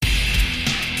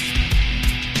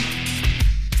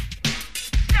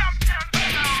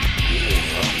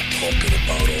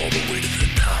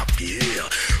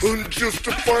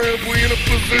justifiably in a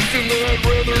position that I'd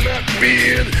rather not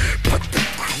be in. But the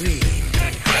cream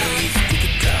rises to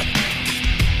the top.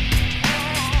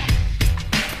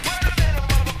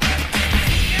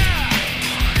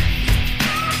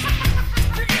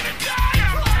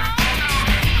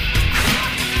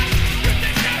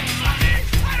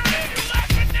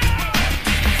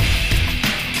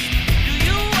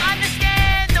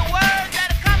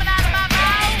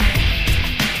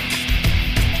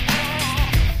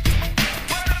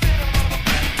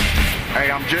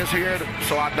 I'm just here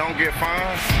so I don't get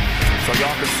fined, so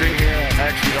y'all can sit here and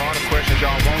ask me all the questions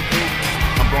y'all want to.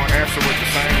 I'm going to answer with the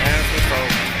same answer, so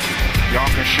y'all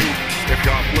can shoot if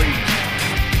y'all please.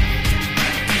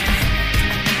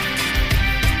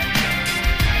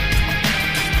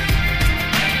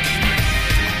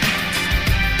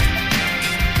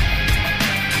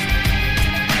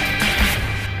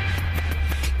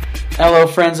 Hello,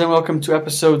 friends, and welcome to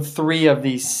episode 3 of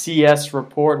the CS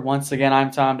Report. Once again,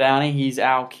 I'm Tom Downey. He's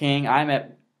Al King.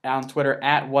 I'm on Twitter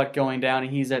at WhatGoingDowney.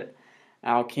 He's at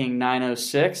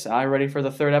AlKing906. Are you ready for the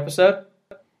third episode?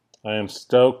 I am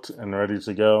stoked and ready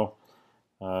to go.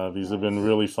 These have been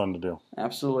really fun to do.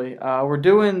 Absolutely. We're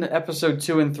doing episode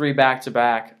 2 and 3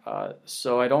 back-to-back,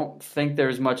 so I don't think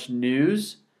there's much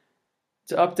news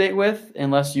to update with,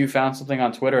 unless you found something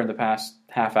on Twitter in the past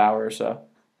half hour or so.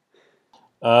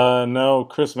 No,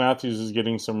 Chris Matthews is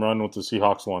getting some run with the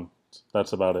Seahawks one.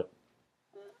 That's about it.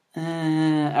 All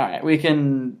right, we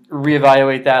can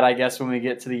reevaluate that, I guess, when we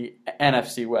get to the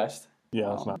NFC West.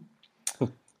 Yeah, it's not.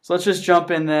 So let's just jump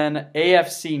in then.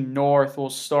 AFC North, we'll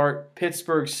start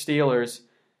Pittsburgh Steelers.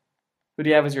 Who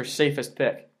do you have as your safest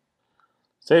pick?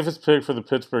 Safest pick for the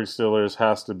Pittsburgh Steelers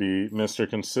has to be Mr.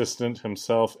 Consistent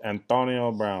himself,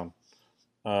 Antonio Brown.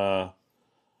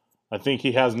 I think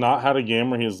he has not had a game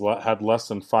where he has had less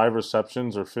than 5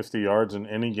 receptions or 50 yards in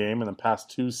any game in the past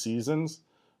 2 seasons,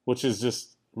 which is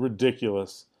just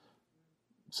ridiculous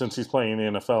since he's playing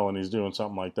in the NFL and he's doing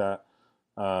something like that.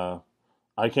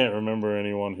 I can't remember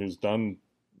anyone who's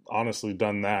honestly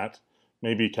done that.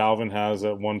 Maybe Calvin has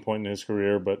at one point in his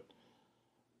career, but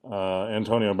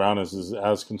Antonio Brown is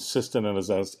as consistent and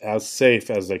as safe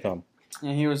as they come.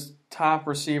 And he was top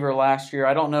receiver last year.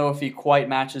 I don't know if he quite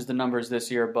matches the numbers this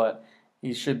year, but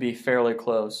he should be fairly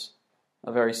close.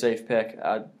 A very safe pick.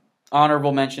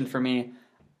 Honorable mention for me,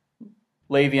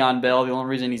 Le'Veon Bell. The only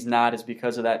reason he's not is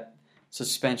because of that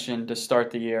suspension to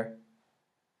start the year.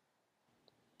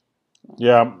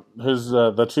 Yeah, his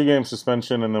the 2-game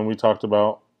suspension, and then we talked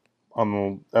about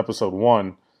on episode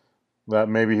 1 that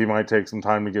maybe he might take some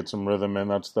time to get some rhythm, and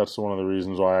that's one of the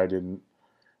reasons why I didn't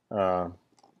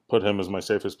put him as my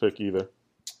safest pick either.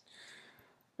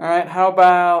 All right, how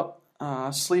about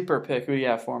sleeper pick? Who do you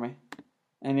have for me?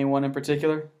 Anyone in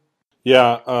particular?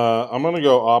 Yeah, I'm going to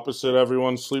go opposite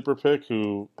everyone's sleeper pick,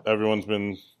 who everyone's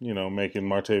been, making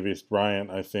Martavis Bryant,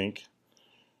 I think,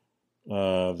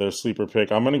 their sleeper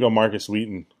pick. I'm going to go Marcus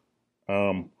Wheaton.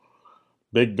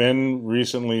 Big Ben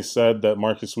recently said that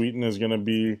Marcus Wheaton is going to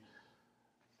be,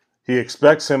 he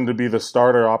expects him to be the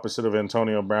starter opposite of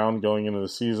Antonio Brown going into the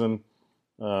season.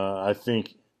 I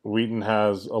think Wheaton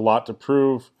has a lot to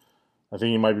prove. I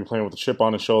think he might be playing with a chip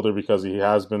on his shoulder because he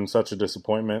has been such a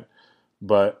disappointment.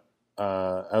 But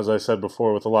as I said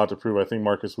before, with a lot to prove, I think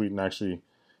Marcus Wheaton actually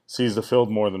sees the field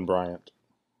more than Bryant.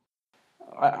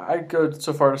 I'd go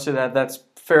so far to say that that's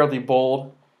fairly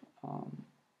bold.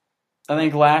 I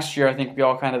think last year, we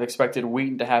all kind of expected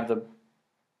Wheaton to have the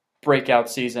breakout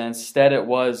season. Instead, it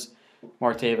was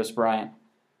Martavis Bryant.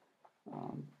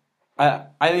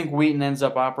 I think Wheaton ends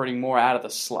up operating more out of the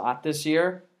slot this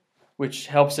year, which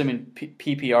helps him in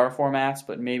PPR formats,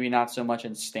 but maybe not so much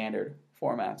in standard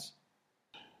formats.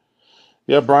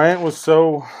 Yeah, Bryant was he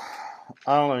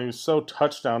was so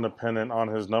touchdown dependent on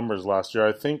his numbers last year.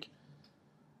 I think,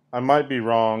 I might be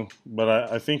wrong, but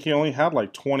I think he only had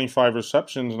like 25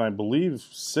 receptions, and I believe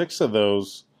 6 of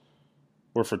those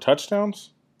were for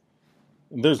touchdowns.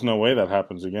 There's no way that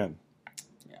happens again.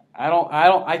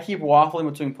 I keep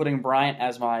waffling between putting Bryant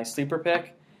as my sleeper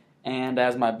pick and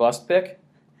as my bust pick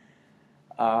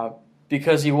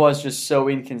because he was just so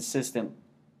inconsistent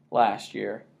last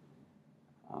year.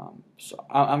 So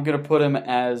I'm going to put him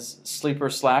as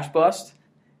sleeper/bust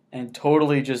and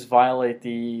totally just violate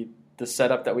the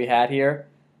setup that we had here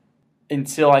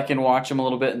until I can watch him a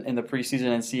little bit in the preseason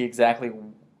and see exactly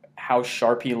how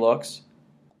sharp he looks.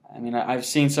 I mean, I've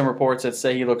seen some reports that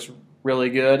say he looks really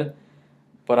good,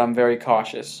 but I'm very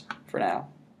cautious for now.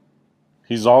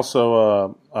 He's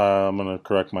also, I'm going to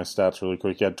correct my stats really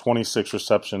quick. He had 26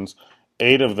 receptions,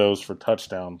 8 of those for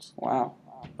touchdowns. Wow.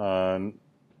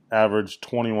 averaged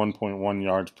 21.1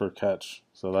 yards per catch.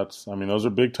 So those are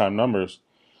big time numbers.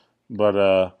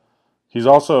 But he's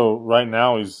also, right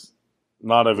now, he's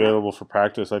not available for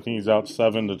practice. I think he's out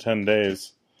 7 to 10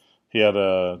 days. He had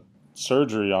a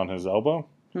surgery on his elbow.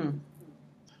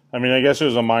 I guess it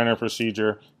was a minor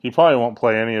procedure. He probably won't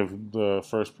play any of the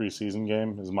first preseason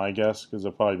game, is my guess, because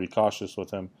they'll probably be cautious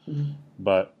with him. Mm-hmm.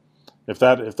 But if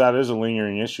that is a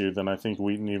lingering issue, then I think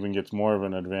Wheaton even gets more of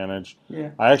an advantage.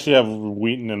 Yeah. I actually have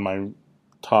Wheaton in my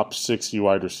top 60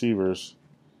 wide receivers.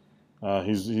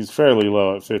 He's fairly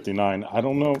low at 59. I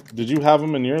don't know. Did you have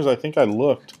him in yours? I think I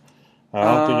looked. I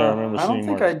don't think I remember seeing. I don't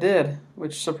think I did,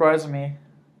 which surprised me.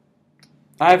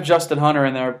 I have Justin Hunter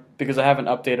in there because I haven't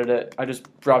updated it. I just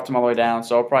dropped him all the way down,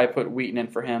 so I'll probably put Wheaton in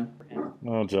for him.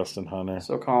 Oh, Justin Hunter.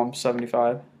 So call him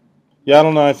 75. Yeah, I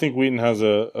don't know. I think Wheaton has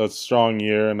a strong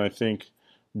year, and I think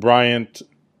Bryant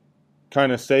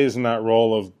kind of stays in that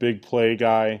role of big play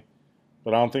guy,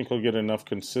 but I don't think he'll get enough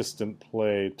consistent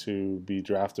play to be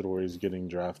drafted where he's getting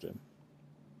drafted.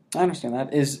 I understand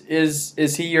that.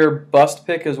 Is he your bust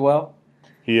pick as well?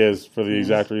 He is, for the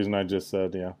exact reason I just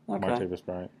said, yeah. Okay. Martavis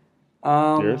Bryant.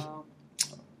 Yours?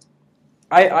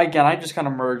 I just kind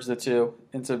of merged the two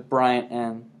into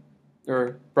Bryant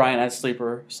as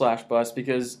sleeper / bust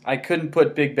because I couldn't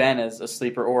put Big Ben as a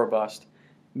sleeper or a bust.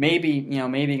 Maybe you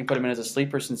can put him in as a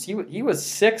sleeper since he was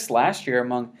 6th last year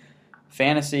among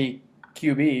fantasy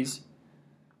QBs,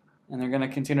 and they're going to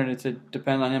continue to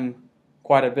depend on him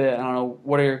quite a bit. I don't know.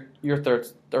 What are your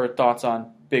thoughts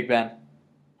on Big Ben?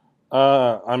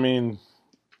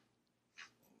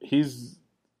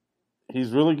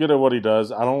 He's really good at what he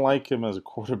does. I don't like him as a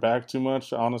quarterback too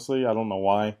much, honestly. I don't know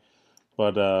why.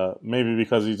 But maybe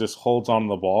because he just holds on to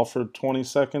the ball for 20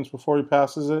 seconds before he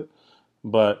passes it.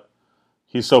 But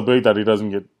he's so big that he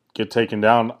doesn't get taken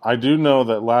down. I do know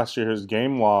that last year his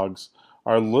game logs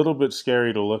are a little bit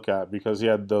scary to look at because he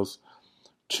had those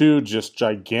 2 just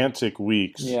gigantic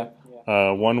weeks. Yeah.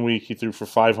 1 week he threw for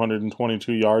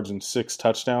 522 yards and 6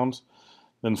 touchdowns.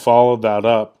 Then followed that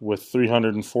up with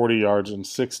 340 yards and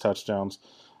 6 touchdowns.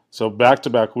 So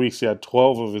back-to-back weeks, he had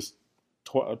 12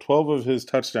 of his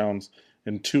touchdowns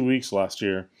in 2 weeks last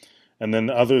year. And then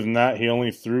other than that, he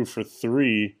only threw for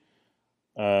 3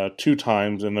 2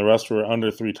 times, and the rest were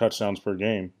under 3 touchdowns per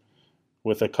game,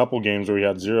 with a couple games where he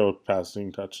had 0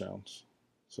 passing touchdowns.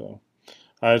 So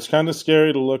it's kind of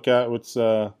scary to look at. With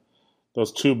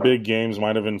those 2 big games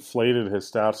might have inflated his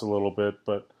stats a little bit,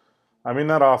 but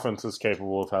that offense is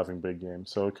capable of having big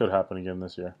games, so it could happen again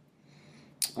this year.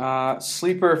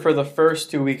 Sleeper for the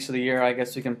first 2 weeks of the year, I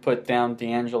guess we can put down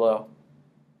D'Angelo,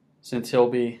 since he'll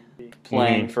be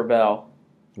playing for Bell.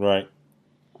 Right.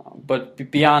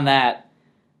 But beyond that,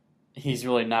 he's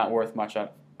really not worth much, I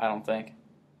don't think.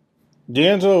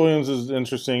 D'Angelo Williams is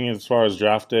interesting as far as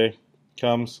draft day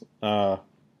comes. It'll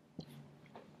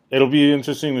be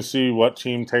interesting to see what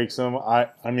team takes him. I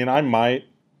might,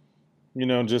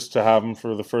 just to have him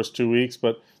for the first 2 weeks.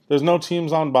 But there's no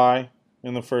teams on bye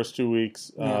in the first 2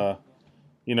 weeks. Yeah.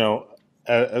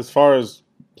 As far as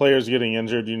players getting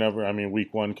injured,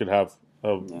 week 1 could have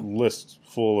a list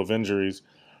full of injuries.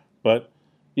 But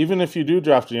even if you do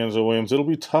draft D'Angelo Williams, it'll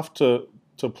be tough to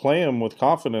play him with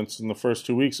confidence in the first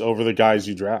 2 weeks over the guys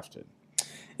you drafted.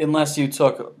 Unless you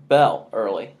took Bell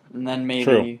early, and then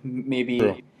maybe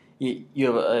you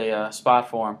have a spot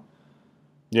for him.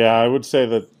 Yeah, I would say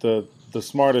that the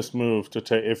smartest move to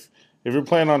take, if you're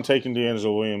planning on taking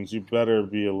D'Angelo Williams, you better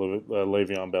be a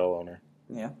Le'Veon Bell owner.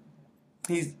 Yeah,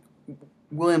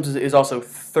 Williams is also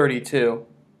 32,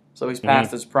 so he's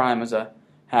past his prime as a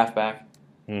halfback.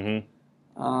 Mm-hmm.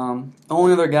 The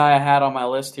only other guy I had on my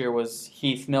list here was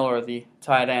Heath Miller, the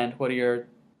tight end. What are your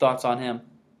thoughts on him?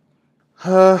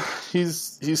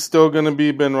 He's still going to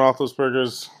be Ben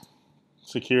Roethlisberger's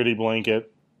security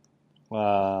blanket,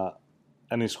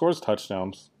 and he scores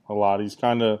touchdowns a lot. He's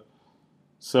kind of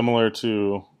similar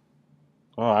to,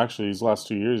 these last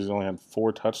 2 years he's only had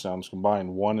 4 touchdowns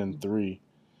combined, 1 and 3.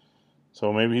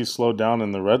 So maybe he's slowed down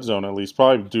in the red zone at least,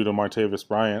 probably due to Martavis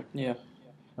Bryant. Yeah.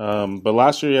 But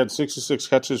last year he had 66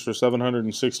 catches for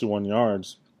 761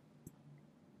 yards.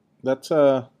 That's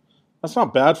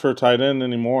not bad for a tight end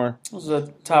anymore. It was a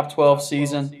top 12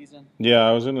 season. Yeah,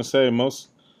 I was going to say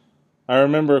I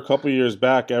remember a couple years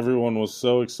back, everyone was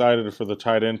so excited for the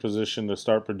tight end position to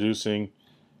start producing,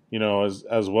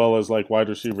 as well as like wide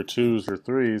receiver 2s or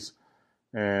 3s,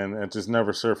 and it just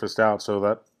never surfaced out. So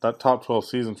that top 12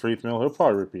 season for Heath Miller, he'll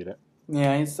probably repeat it.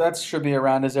 Yeah, that should be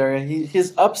around his area.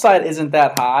 His upside isn't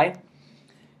that high,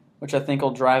 which I think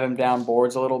will drive him down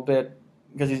boards a little bit,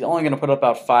 because he's only going to put up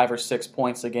about 5 or 6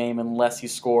 points a game unless he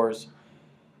scores,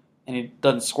 and he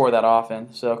doesn't score that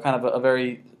often. So kind of a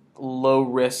very low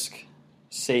risk,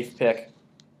 safe pick.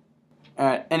 All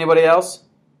right. Anybody else?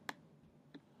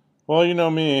 Well, you know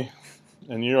me,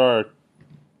 and you are a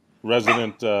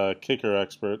resident kicker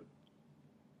expert.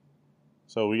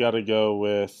 So we got to go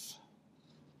with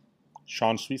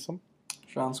Sean Sweetson.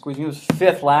 Sean Squeeze. He was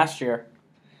 5th last year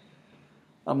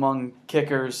among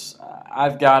kickers.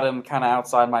 I've got him kind of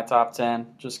outside my top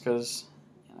 10 just because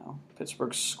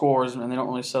Pittsburgh scores and they don't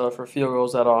really settle for field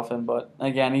goals that often. But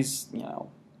again, he's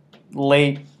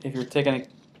late. If you're taking a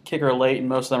kicker late and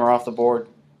most of them are off the board,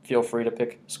 feel free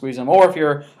to squeeze him. Or if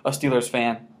you're a Steelers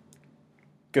fan,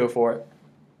 go for it.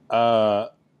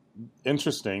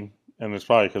 Interesting, and it's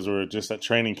probably because we're just at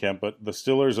training camp, but the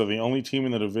Steelers are the only team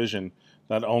in the division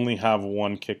that only have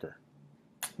one kicker.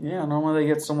 Yeah, normally they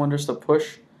get someone just to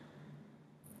push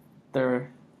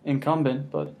their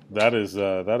incumbent, but that is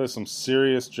some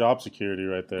serious job security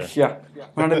right there. Yeah,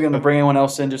 we're not even going to bring anyone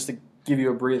else in just to give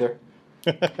you a breather.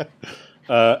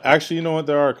 Actually, you know what?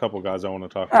 There are a couple guys I want to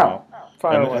talk about.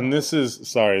 And this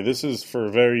is for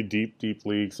very deep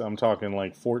leagues. I'm talking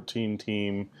like 14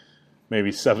 team,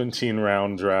 maybe 17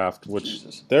 round draft, which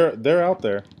they're out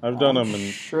there. I've done them, and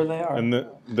sure they are, and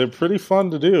they're pretty fun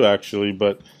to do actually.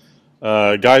 But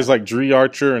guys like Dre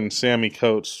Archer and Sammy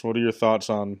Coates, what are your thoughts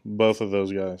on both of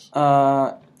those guys?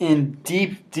 In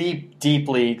deep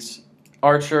leagues,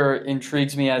 Archer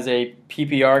intrigues me as a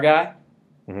PPR guy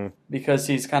because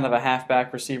he's kind of a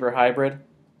halfback receiver hybrid.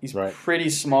 He's pretty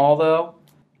small, though.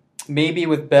 Maybe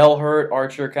with Bell hurt,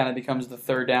 Archer kind of becomes the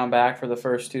third down back for the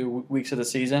first 2 weeks of the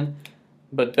season.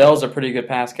 But Bell's a pretty good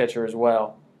pass catcher as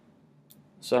well.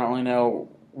 So I don't really know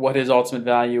what his ultimate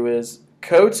value is.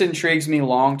 Coates intrigues me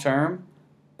long term,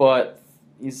 but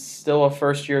he's still a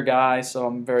first-year guy, so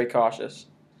I'm very cautious.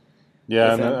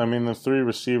 Yeah, and the 3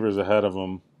 receivers ahead of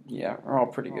him. Yeah, are all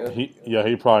pretty good.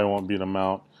 He probably won't beat him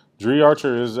out. Dre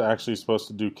Archer is actually supposed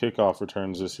to do kickoff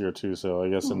returns this year too, so I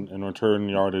guess in return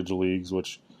yardage leagues,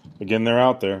 which again they're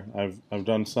out there. I've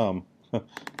done some. I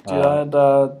had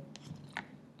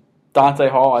Dante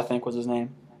Hall, I think was his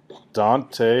name.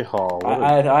 Dante Hall.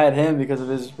 I had him because of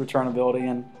his return ability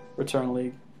and return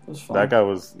league. It was fun. That guy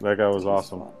was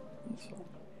awesome.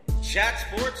 Chat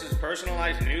Sports is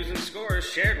personalized news and scores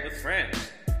shared with friends.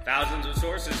 Thousands of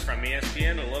sources from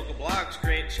ESPN to local blogs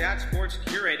create Chat Sports'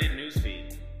 curated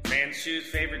newsfeed. Fans choose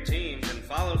favorite teams and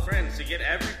follow friends to get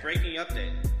every breaking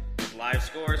update. With live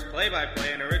scores,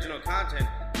 play-by-play, and original content,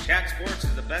 Chat Sports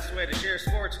is the best way to share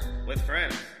sports with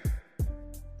friends.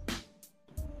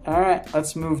 All right,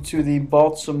 let's move to the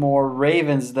Baltimore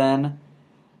Ravens then.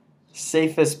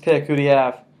 Safest pick, who do you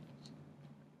have?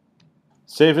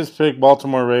 Safest pick,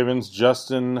 Baltimore Ravens,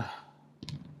 Justin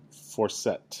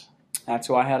Forsett. That's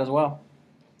who I had as well.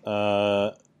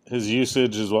 His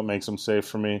usage is what makes him safe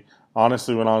for me.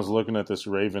 Honestly, when I was looking at this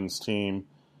Ravens team,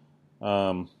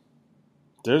 I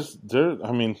don't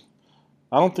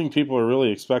think people are really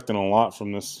expecting a lot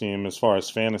from this team as far as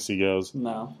fantasy goes.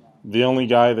 No. The only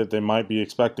guy that they might be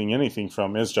expecting anything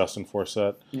from is Justin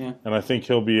Forsett. Yeah. And I think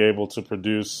he'll be able to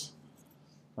produce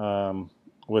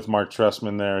with Mark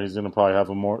Trestman there. He's going to probably have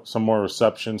some more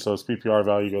reception, so his PPR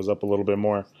value goes up a little bit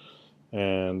more.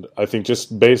 And I think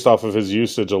just based off of his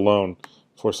usage alone,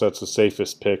 Forsett's the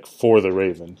safest pick for the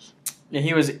Ravens. Yeah,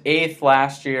 he was 8th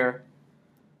last year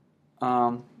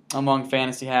among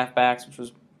fantasy halfbacks, which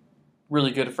was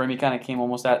really good for him. He kind of came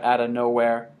almost out of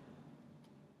nowhere.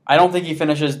 I don't think he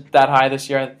finishes that high this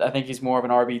year. I think he's more of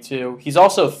an RB2. He's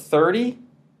also 30,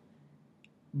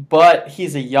 but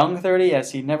he's a young 30,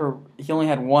 as he only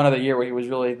had one other year where he was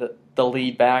really the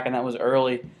lead back, and that was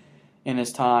early in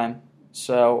his time.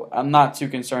 So I'm not too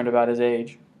concerned about his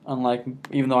age,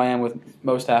 even though I am with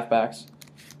most halfbacks.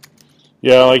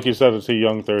 Yeah, like you said, it's a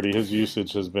young 30. His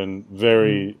usage has been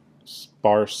very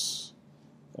sparse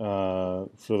for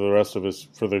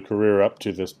the career up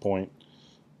to this point.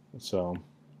 So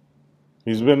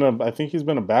I think he's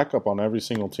been a backup on every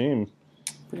single team.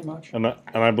 Pretty much. And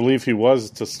I believe he was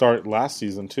to start last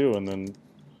season too, and then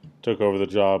took over the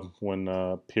job when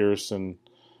Pierce and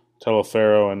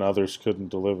Telefero and others couldn't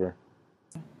deliver.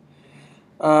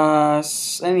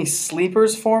 Any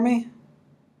sleepers for me?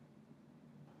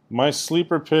 My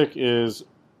sleeper pick is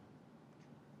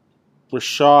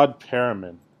Rashad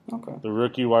Perriman, the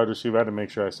rookie wide receiver. I had to make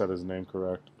sure I said his name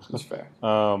correct. That's fair.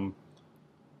 Who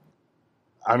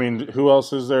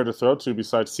else is there to throw to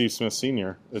besides Steve Smith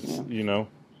Sr.?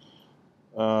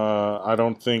 I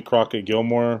don't think Crockett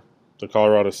Gilmore, the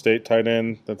Colorado State tight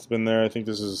end that's been there, I think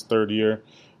this is his 3rd year,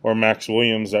 or Max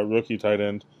Williams, that rookie tight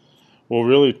end, will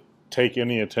really take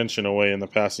any attention away in the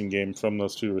passing game from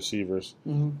those 2 receivers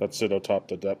that sit atop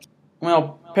the depth.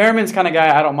 Well, Perriman's kind of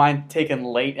guy I don't mind taking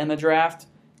late in the draft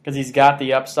because he's got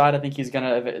the upside. I think he's going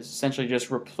to essentially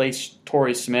just replace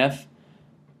Torrey Smith.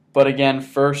 But again,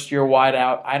 first-year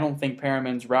wideout, I don't think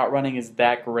Perriman's route running is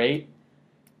that great.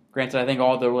 Granted, I think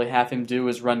all they'll really have him do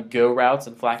is run go routes,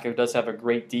 and Flacco does have a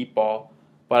great deep ball.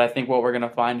 But I think what we're going to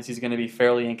find is he's going to be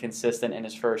fairly inconsistent in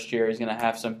his first year. He's going to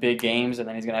have some big games, and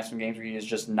then he's going to have some games where he is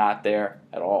just not there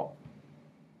at all.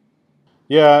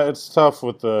 Yeah, it's tough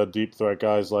with the deep threat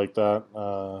guys like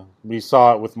that. We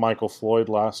saw it with Michael Floyd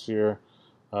last year.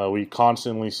 We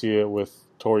constantly see it with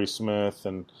Torrey Smith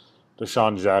and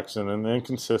Deshaun Jackson, and the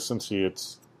inconsistency,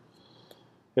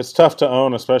 it's tough to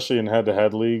own, especially in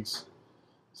head-to-head leagues.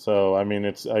 So, I mean,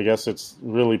 I guess it's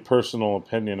really personal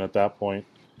opinion at that point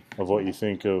of what you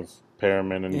think of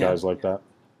Perriman and guys like that.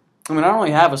 I mean, I don't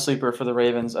really have a sleeper for the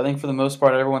Ravens. I think for the most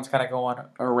part, everyone's kind of going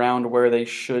around where they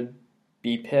should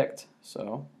be picked.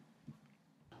 So,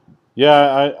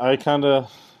 yeah, I kind of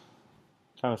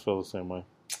feel the same way.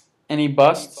 Any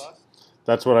busts?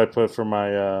 That's what I put for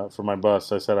my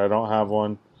bust. I said I don't have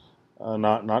one.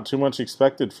 Not too much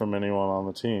expected from anyone on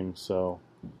the team. So,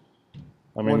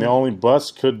 I mean, the only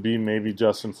bust could be maybe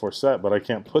Justin Forsett, but I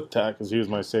can't put that because he was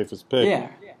my safest pick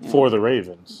for the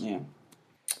Ravens. Yeah.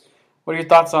 What are your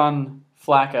thoughts on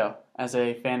Flacco as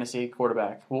a fantasy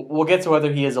quarterback? We'll get to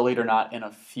whether he is elite or not in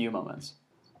a few moments.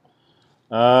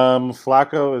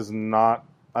 Flacco is not.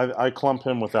 I clump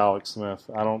him with Alex Smith.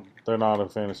 They're not a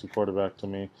fantasy quarterback to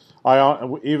me.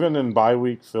 Even in bye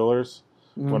week fillers,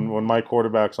 when my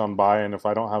quarterback's on bye, and if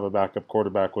I don't have a backup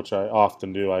quarterback, which I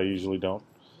often do, I usually don't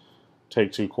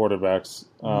take two quarterbacks.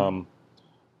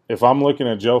 If I'm looking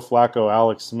at Joe Flacco,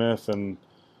 Alex Smith, and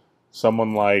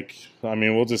someone like, I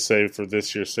mean, we'll just say for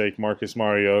this year's sake, Marcus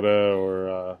Mariota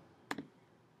or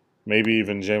maybe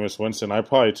even Jameis Winston, I'd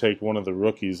probably take one of the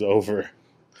rookies over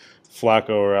Flacco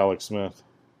or Alex Smith.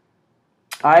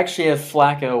 I actually have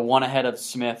Flacco one ahead of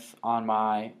Smith on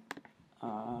my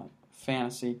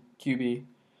fantasy QB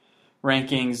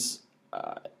rankings.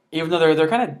 Even though they're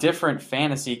kind of different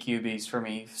fantasy QBs for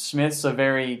me. Smith's a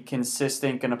very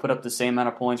consistent, going to put up the same amount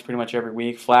of points pretty much every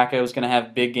week. Flacco's going to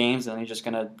have big games, and then he's just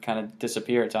going to kind of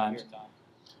disappear at times.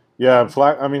 Yeah,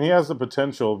 I mean, he has the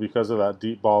potential because of that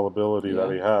deep ball ability that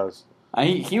he has.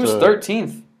 He was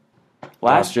 13th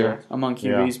last year among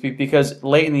QBs because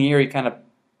late in the year he kind of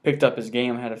picked up his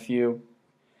game, had a few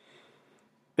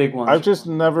big ones. I've just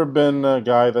never been a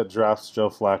guy that drafts Joe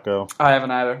Flacco. I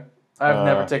haven't either. I've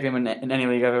never taken him in any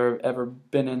league I've ever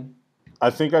been in. I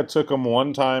think I took him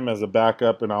one time as a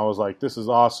backup, and I was like, this is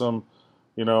awesome.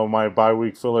 You know, my bye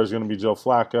week filler is going to be Joe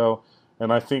Flacco.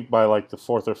 And I think by like the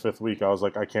fourth or fifth week, I was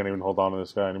like, I can't even hold on to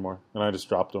this guy anymore. And I just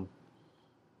dropped him.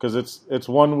 Because it's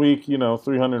 1 week,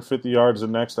 350 yards, the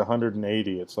next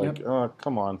 180. It's like,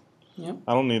 come on. Yep.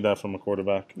 I don't need that from a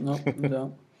quarterback. No, you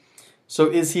don't.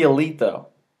 So is he elite, though?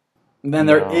 And then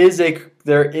there is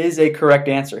a correct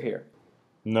answer here.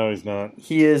 No, he's not.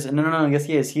 He is. No. Yes,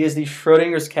 he is. He is the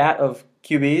Schrodinger's cat of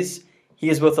QBs. He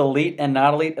is both elite and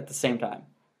not elite at the same time.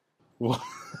 What?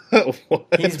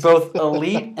 He's both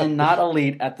elite and not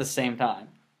elite at the same time.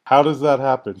 How does that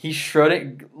happen?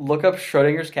 Look up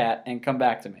Schrodinger's cat and come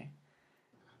back to me.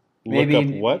 Look up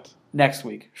what? Next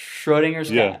week.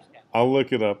 Schrodinger's cat. I'll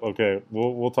look it up. Okay,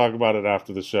 we'll talk about it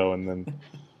after the show, and then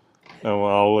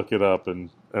I'll look it up,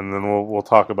 and then we'll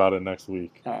talk about it next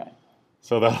week. All right.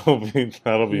 So that'll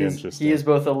be interesting. He is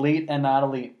both elite and not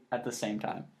elite at the same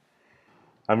time.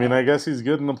 I mean, I guess he's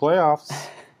good in the playoffs.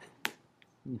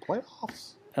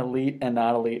 Elite and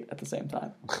not elite at the same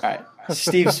time. All right.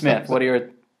 Steve Smith, what are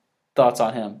your thoughts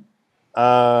on him?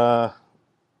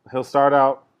 He'll start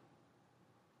out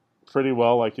pretty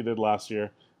well like he did last year.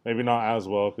 Maybe not as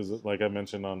well because, like I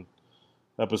mentioned on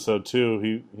episode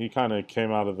 2, he kind of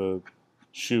came out of the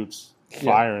chutes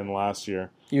firing last year.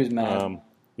 He was mad.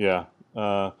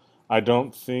 I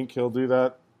don't think he'll do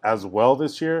that as well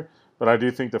this year, but I do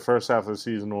think the first half of the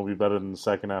season will be better than the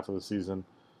second half of the season,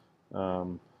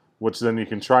 which then you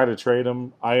can try to trade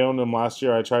him. I owned him last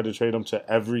year. I tried to trade him to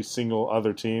every single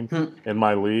other team in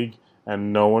my league,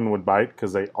 and no one would bite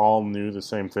because they all knew the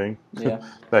same thing,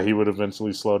 that he would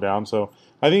eventually slow down. So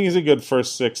I think he's a good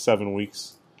first 6-7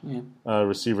 weeks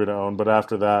receiver to own, but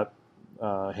after that,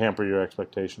 hamper your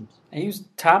expectations. He was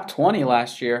top 20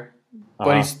 last year,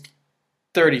 but he's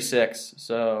 36,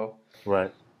 so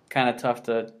kind of tough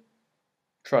to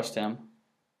trust him.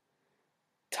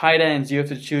 Tight ends, you have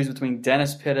to choose between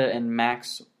Dennis Pitta and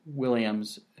Max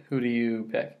Williams. Who do you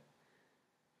pick?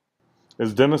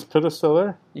 Is Dennis Pitta still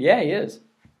there? Yeah, he is.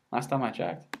 Last time I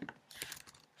checked.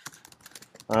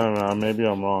 I don't know. Maybe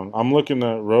I'm wrong. I'm looking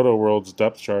at Roto World's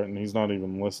depth chart, and he's not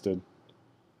even listed.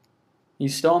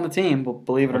 He's still on the team, but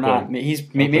believe it or not,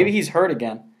 maybe he's hurt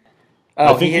again.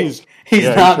 Oh, I think he's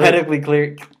yeah, not hurt. medically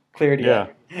cleared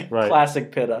yet. Yeah, right.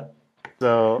 Classic Pitta.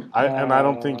 So I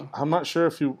don't think I'm not sure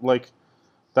if you like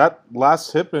that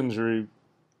last hip injury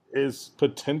is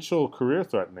potential career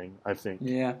threatening. I think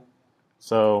Yeah.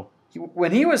 so.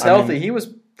 When he was I healthy, mean- he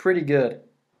was pretty good.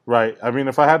 Right. I mean,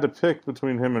 if I had to pick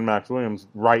between him and Max Williams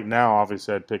right now,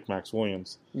 obviously I'd pick Max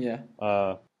Williams. Yeah.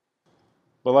 But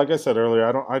like I said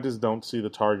earlier, I just don't see the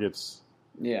targets.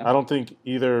 Yeah. I don't think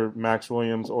either Max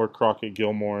Williams or Crockett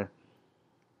Gilmore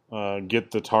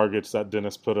get the targets that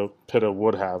Dennis Pitta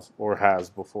would have or has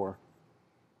before.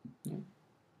 All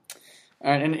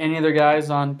right. And any other guys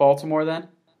on Baltimore then?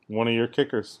 One of your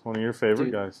kickers, one of your favorite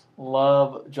Dude. guys.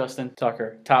 Love Justin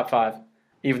Tucker, top 5.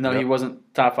 Even though he Yep.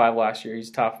 wasn't top 5 last year,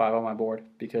 he's top 5 on my board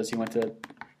because he went to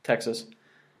Texas.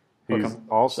 Hook He's him.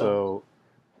 also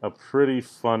a pretty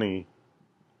funny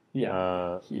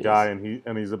Yeah. he guy, is.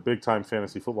 and he's a big time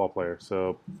fantasy football player.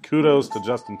 So kudos to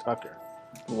Justin Tucker.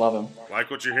 Love him.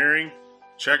 Like what you're hearing?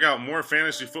 Check out more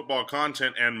fantasy football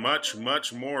content and much,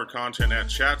 much more content at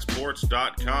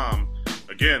chatsports.com.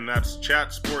 Again, that's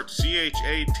chatsports,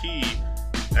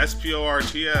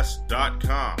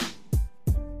 chatsports.com.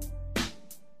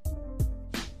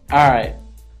 All right.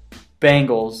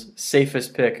 Bengals,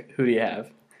 safest pick. Who do you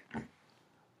have?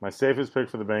 My safest pick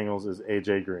for the Bengals is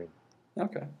AJ Green.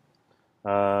 Okay.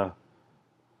 I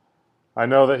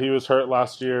know that he was hurt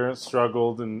last year,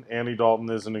 struggled, and Andy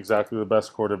Dalton isn't exactly the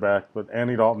best quarterback, but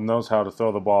Andy Dalton knows how to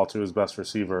throw the ball to his best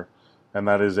receiver, and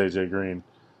that is AJ Green.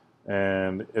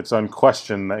 And it's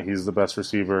unquestioned that he's the best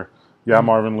receiver. Yeah,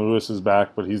 Marvin Lewis is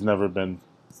back, but he's never been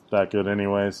that good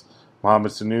anyways.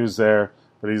 Mohamed Sanu's there,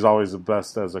 but he's always the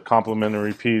best as a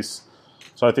complementary piece.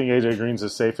 So I think AJ Green's the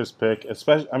safest pick. He's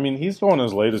going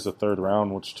as late as the 3rd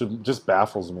round, which just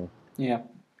baffles me. Yeah.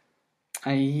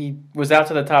 He was out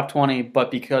to the top 20, but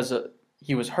because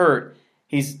he was hurt,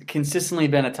 he's consistently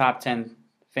been a top 10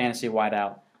 fantasy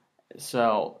wideout.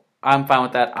 So I'm fine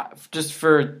with that. Just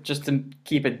to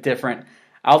keep it different,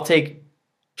 I'll take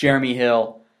Jeremy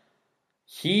Hill.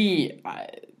 He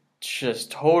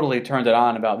just totally turned it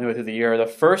on about midway through the year. The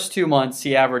first 2 months,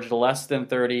 he averaged less than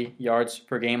 30 yards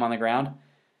per game on the ground.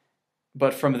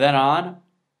 But from then on,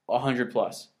 100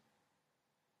 plus.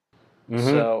 Mm-hmm.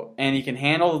 So, and he can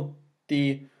handle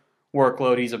the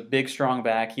workload. He's a big, strong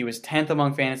back. He was 10th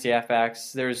among fantasy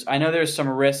halfbacks. I know there's some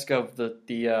risk of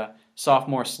the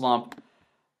sophomore slump,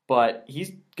 but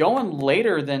he's going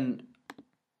later than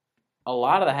a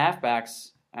lot of the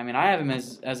halfbacks. I mean, I have him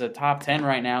as a top 10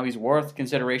 right now. He's worth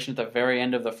consideration at the very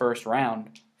end of the 1st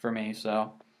round for me.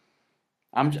 So,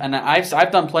 I've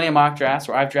done plenty of mock drafts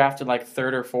where I've drafted like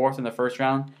 3rd or 4th in the 1st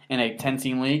round in a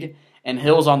 10-team league, and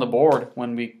Hill's on the board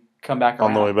when we come back around.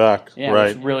 On the way back, yeah,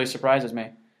 right. Which really surprises me.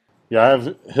 Yeah, I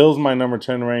have Hill's my number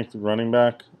 10 ranked running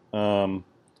back.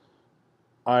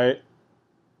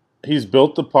 He's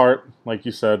built the part, like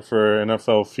you said, for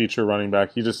NFL feature running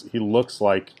back. He looks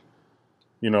like,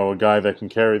 a guy that can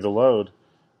carry the load.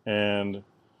 And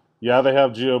yeah, they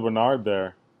have Gio Bernard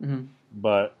there,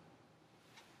 but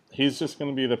he's just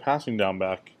going to be the passing down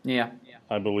back. Yeah.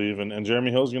 I believe, and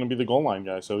Jeremy Hill's going to be the goal line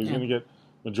guy, so he's going to get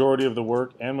majority of the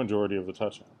work and majority of the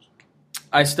touchdowns.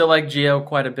 I still like Gio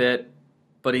quite a bit,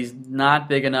 but he's not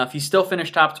big enough. He still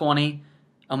finished top 20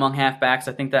 among halfbacks.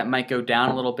 I think that might go down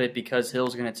a little bit because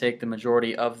Hill's going to take the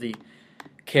majority of the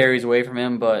carries away from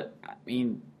him. But, I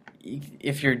mean,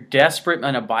 if you're desperate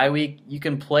in a bye week, you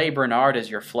can play Bernard as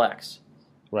your flex.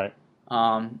 Right.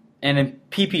 And in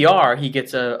PPR, he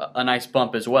gets a nice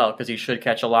bump as well because he should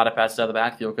catch a lot of passes out of the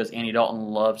backfield because Andy Dalton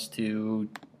loves to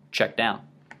check down.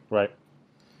 Right.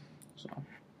 So,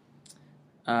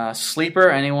 sleeper,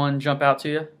 anyone jump out to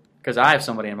you? Because I have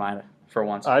somebody in mind for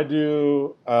once. I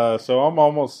do. So I'm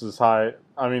almost as high.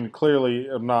 I mean, clearly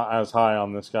I'm not as high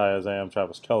on this guy as I am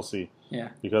Travis Kelce. Yeah.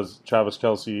 Because Travis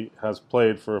Kelce has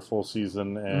played for a full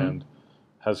season and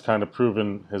has kind of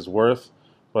proven his worth.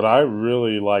 But I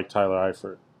really like Tyler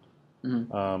Eifert.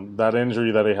 That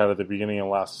injury that he had at the beginning of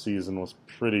last season was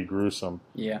pretty gruesome.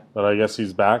 Yeah. But I guess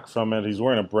he's back from it. He's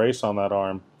wearing a brace on that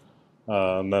arm,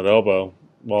 on that elbow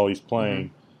while he's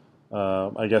playing.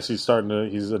 I guess he's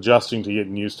adjusting to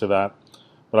getting used to that.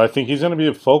 But I think he's going to be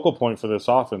a focal point for this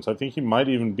offense. I think he might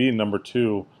even be number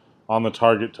 2 on the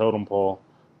target totem pole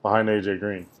behind AJ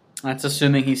Green. That's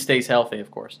assuming he stays healthy,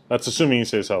 of course. That's assuming he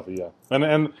stays healthy, yeah.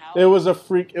 And it was a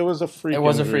freak. It was a freak. It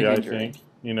was a injury, freak I injury. think.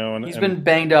 And He's been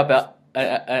banged up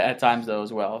at times though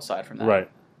as well. Aside from that, right.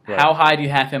 How high do you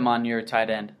have him on your tight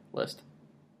end list?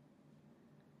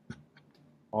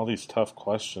 All these tough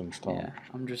questions, Tom. Yeah,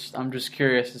 I'm just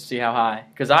curious to see how high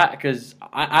because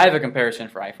I have a comparison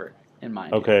for Eifert in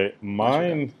mind. Okay,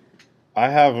 mine. I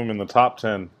have him in the top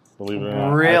 10 believe it or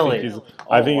not. Really?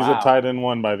 I think he's wow. a tight end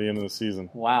 1 by the end of the season.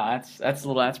 Wow,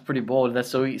 that's pretty bold.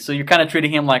 So you're kind of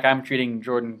treating him like I'm treating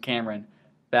Jordan Cameron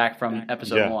back from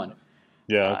episode 1.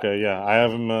 Yeah, okay, yeah. I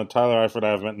have him, Tyler Eifert, I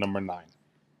have him at number 9.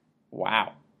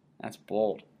 Wow, that's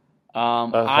bold.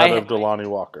 Ahead of Delanie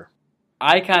Walker.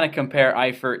 I kind of compare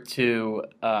Eifert to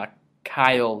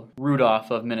Kyle Rudolph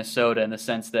of Minnesota in the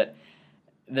sense that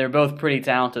they're both pretty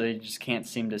talented. They just can't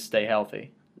seem to stay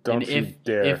healthy. Don't you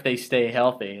dare. If they stay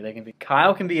healthy, they can be.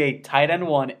 Kyle can be a tight end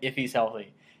 1 if he's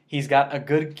healthy. He's got a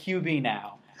good QB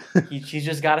now. He's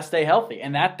just got to stay healthy,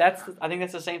 and that's. I think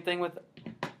that's the same thing with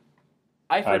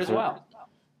Eifert as well.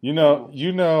 You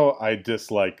know, I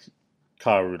dislike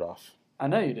Kyle Rudolph. I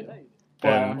know you do.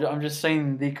 But I'm just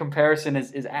saying the comparison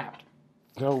is apt.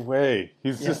 No way.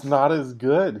 He's just not as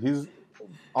good. He's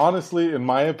honestly, in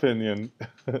my opinion,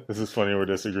 this is funny we're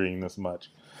disagreeing this much.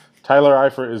 Tyler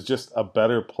Eifert is just a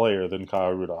better player than Kyle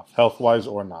Rudolph, health-wise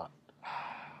or not.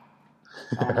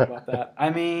 I don't know about that. I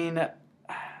mean,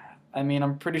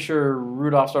 I'm pretty sure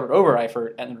Rudolph started over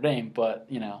Eifert at Notre Dame, but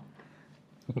you know.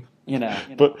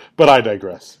 But I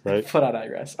digress, right? But I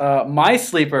digress. My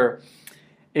sleeper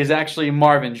is actually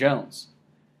Marvin Jones.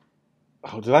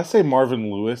 Oh, did I say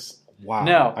Marvin Lewis? Wow.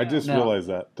 No, I just realized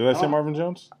that. Did I say Marvin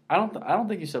Jones? I don't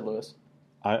think you said Lewis.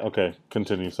 Okay,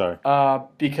 continue. Sorry.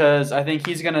 Because I think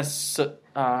he's going to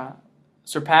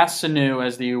surpass Sanu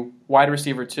as the wide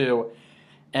receiver 2.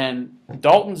 And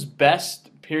Dalton's best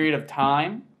period of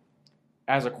time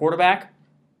as a quarterback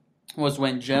was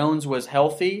when Jones was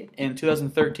healthy in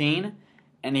 2013,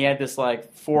 and he had this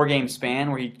 4-game span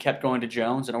where he kept going to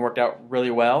Jones, and it worked out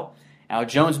really well. Now,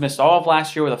 Jones missed all of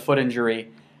last year with a foot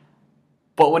injury,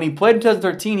 but when he played in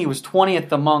 2013, he was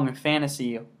 20th among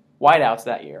fantasy wideouts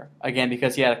that year, again,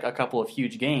 because he had a couple of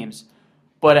huge games.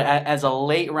 But as a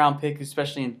late-round pick,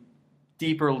 especially in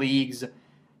deeper leagues,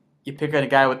 you pick a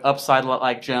guy with upside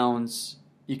like Jones,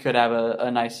 you could have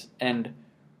a nice end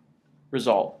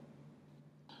result.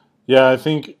 Yeah, I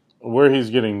think where he's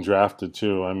getting drafted,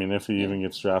 too, I mean, if he even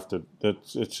gets drafted,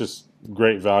 it's just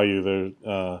great value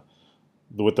there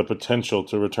with the potential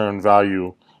to return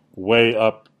value way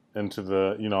up into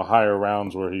the higher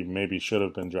rounds where he maybe should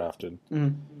have been drafted.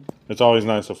 Mm. It's always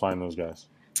nice to find those guys.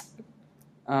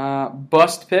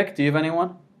 Bust pick, do you have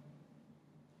anyone?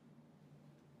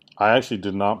 I actually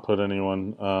did not put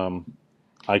anyone.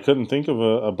 I couldn't think of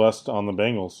a bust on the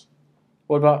Bengals.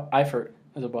 What about Eifert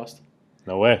as a bust?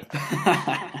 No way.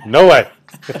 No way.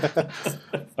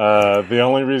 The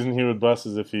only reason he would bust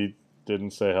is if he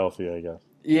didn't stay healthy, I guess.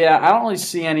 Yeah, I don't really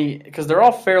see any, because they're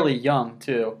all fairly young,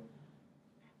 too,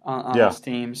 on this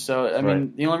team. So, I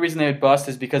mean, the only reason they would bust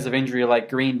is because of injury like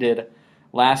Green did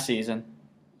last season.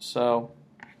 So,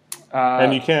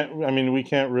 and you can't, we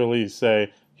can't really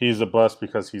say he's a bust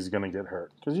because he's going to get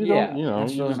hurt. Because you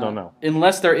just don't know.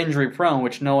 Unless they're injury prone,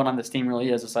 which no one on this team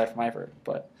really is aside from Eifert.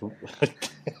 But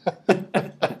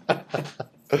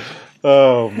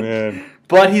oh, man.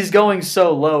 But he's going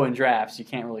so low in drafts, you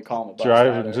can't really call him a bust.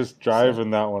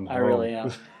 Driving that one home. I really am.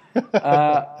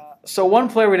 So one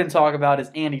player we didn't talk about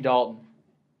is Andy Dalton.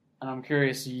 And I'm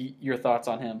curious your thoughts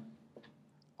on him.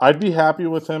 I'd be happy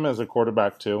with him as a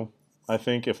quarterback, too. I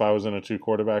think if I was in a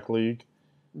 2-quarterback league.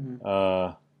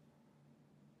 Mm-hmm.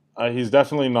 He's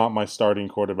definitely not my starting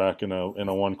quarterback in a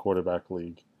 1-quarterback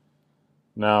league.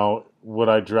 Now, would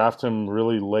I draft him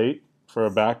really late for a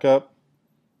backup?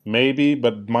 Maybe,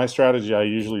 but my strategy, I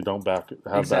usually don't backup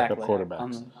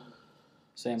quarterbacks.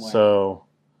 Same way. So,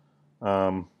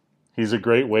 he's a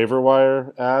great waiver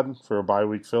wire ad for a bye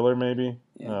week filler, maybe.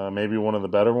 Yeah. Maybe one of the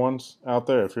better ones out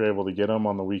there if you're able to get him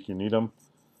on the week you need him.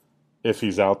 If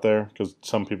he's out there, because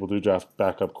some people do draft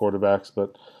backup quarterbacks,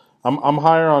 but I'm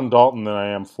higher on Dalton than I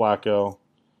am Flacco,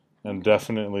 and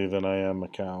definitely than I am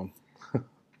McCown.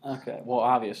 Okay, well,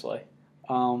 obviously.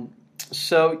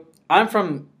 So I'm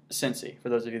from Cincy, for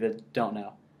those of you that don't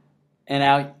know. And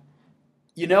now,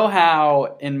 you know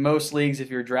how in most leagues, if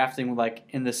you're drafting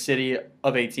in the city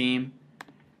of a team,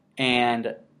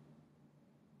 and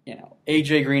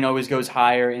AJ Green always goes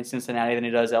higher in Cincinnati than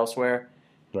he does elsewhere.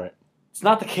 Right. It's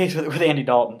not the case with Andy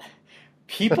Dalton.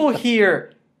 People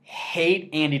here hate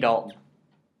Andy Dalton.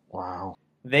 Wow.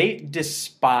 They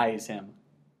despise him.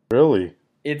 Really?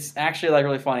 It's actually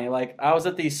really funny. I was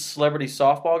at the celebrity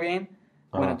softball game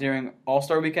during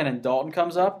All-Star Weekend, and Dalton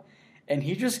comes up, and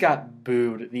he just got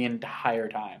booed the entire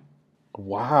time.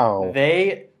 Wow.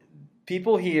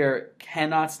 People here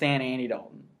cannot stand Andy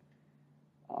Dalton.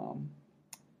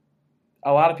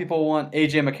 A lot of people want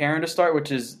A.J. McCarron to start,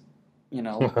 which is,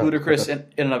 ludicrous in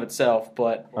and of itself.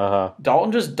 But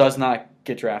Dalton just does not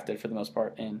get drafted for the most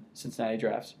part in Cincinnati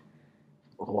drafts.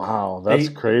 Wow, that's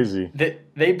crazy.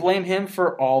 They blame him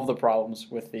for all of the problems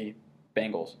with the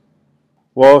Bengals.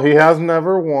 Well, he has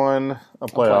never won a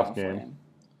playoff game.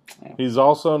 Yeah. He's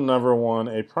also never won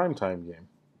a primetime game,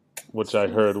 which I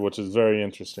heard, which is very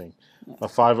interesting. A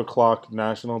 5 o'clock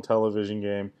national television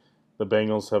game. The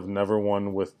Bengals have never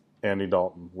won with Andy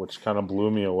Dalton, which kind of blew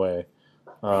me away.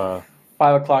 5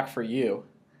 o'clock for you.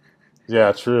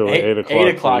 Yeah, true. 8 o'clock.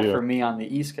 8 o'clock for me on the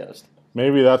East Coast.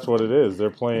 Maybe that's what it is. They're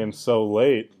playing so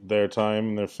late their time,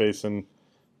 and they're facing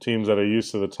teams that are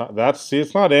used to the time.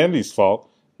 It's not Andy's fault.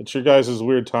 It's your guys'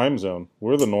 weird time zone.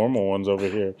 We're the normal ones over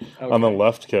here on the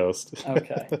left coast.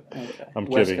 Okay. I'm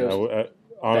West kidding. Coast.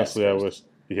 Honestly, I wish.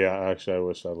 Yeah, actually, I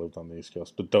wish I lived on the East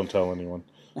Coast, but don't tell anyone.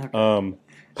 Okay.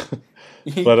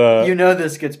 But you know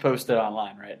this gets posted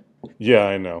online, right? Yeah,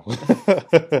 I know.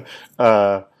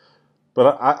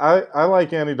 But I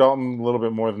like Andy Dalton a little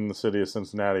bit more than the city of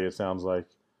Cincinnati, it sounds like.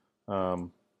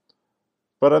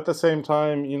 But at the same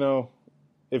time,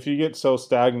 if you get so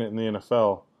stagnant in the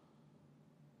NFL,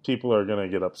 people are going to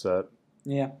get upset.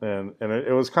 Yeah. And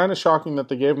it was kind of shocking that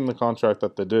they gave him the contract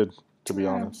that they did, to be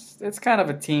honest. It's kind of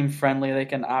a team friendly. They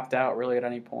can opt out really at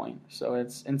any point. So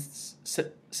it's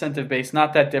incentive based,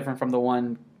 not that different from the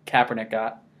one Kaepernick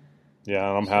got. Yeah,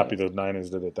 and I'm happy the Niners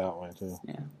did it that way, too.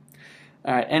 Yeah.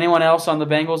 All right. Anyone else on the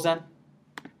Bengals then?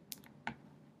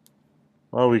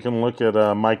 Well, we can look at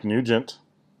Mike Nugent.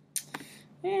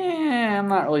 I'm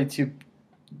not really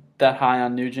that high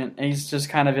on Nugent. He's just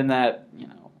kind of in that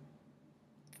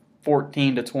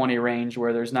 14 to 20 range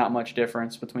where there's not much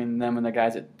difference between them and the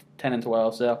guys at 10 and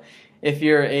 12. So if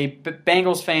you're a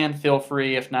Bengals fan, feel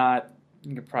free. If not,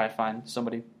 you could probably find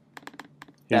somebody.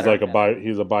 He's like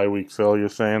he's a bye week fill, you're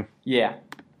saying? Yeah.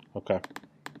 Okay.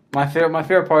 My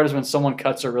favorite part is when someone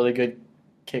cuts a really good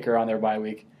kicker on their bye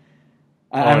week.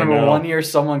 I remember one year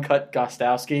someone cut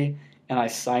Gostowski and I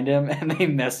signed him and they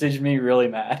messaged me really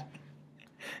mad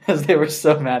because they were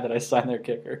so mad that I signed their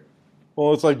kicker.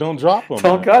 Well, it's like, don't drop him.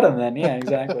 Don't cut him then. Yeah,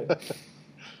 exactly.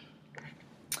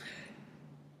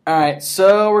 All right,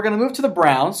 so we're going to move to the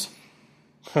Browns.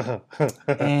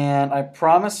 And I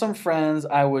promised some friends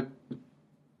I would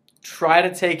try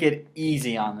to take it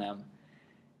easy on them.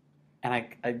 And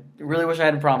I really wish I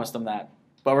hadn't promised them that,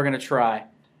 but we're going to try.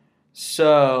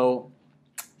 So,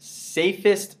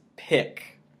 safest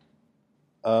pick.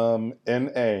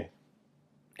 N.A.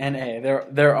 N.A.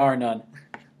 There are none.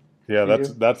 Yeah,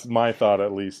 that's my thought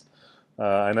at least.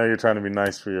 I know you're trying to be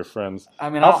nice for your friends. I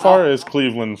mean, how far is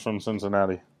Cleveland from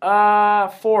Cincinnati?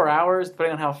 4 hours,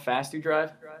 depending on how fast you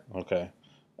drive. Okay.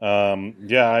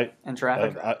 Yeah. And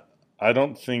traffic. I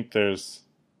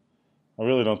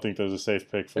really don't think there's a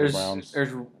safe pick for the Browns.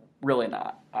 There's really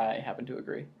not. I happen to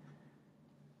agree.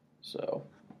 So.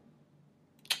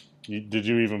 Did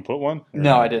you even put one?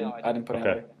 No, I didn't. I didn't put any.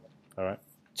 Okay. All right.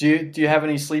 Do you have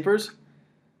any sleepers?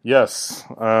 Yes.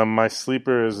 My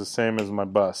sleeper is the same as my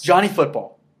bust. Johnny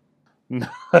Football.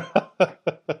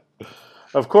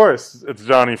 Of course, it's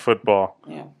Johnny Football.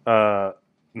 Yeah.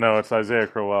 No, it's Isaiah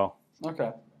Crowell.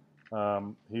 Okay.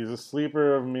 He's a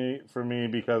sleeper for me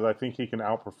because I think he can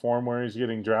outperform where he's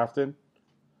getting drafted.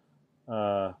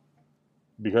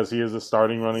 Because he is a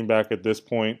starting running back at this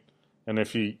point, and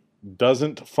if he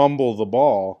doesn't fumble the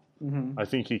ball, I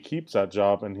think he keeps that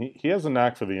job, and he has a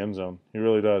knack for the end zone. He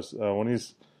really does.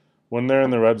 When they're in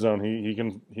the red zone,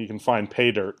 he can find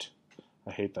pay dirt.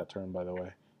 I hate that term, by the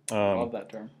way. I love that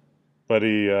term. But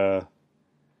he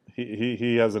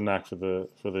has a knack for the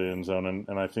end zone,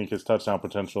 and I think his touchdown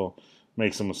potential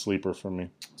makes him a sleeper for me.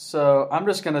 So I'm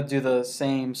just gonna do the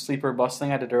same sleeper bust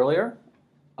thing I did earlier,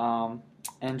 and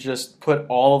just put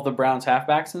all of the Browns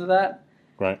halfbacks into that.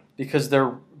 Right. Because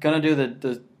they're gonna do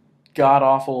the god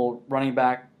awful running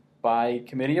back by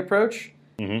committee approach,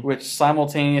 which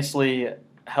simultaneously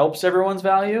helps everyone's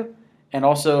value and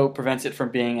also prevents it from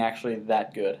being actually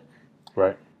that good.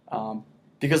 Right.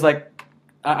 Because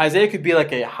Isaiah could be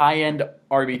like a high-end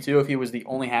RB2 if he was the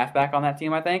only halfback on that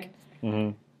team, I think.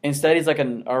 Mm-hmm. Instead, he's like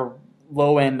a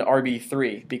low-end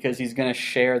RB3 because he's going to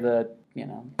share the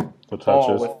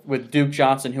ball with Duke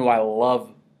Johnson, who I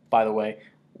love, by the way.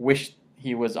 Wish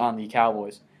he was on the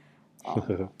Cowboys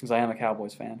because I am a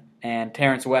Cowboys fan. And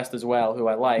Terrence West as well, who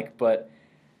I like. But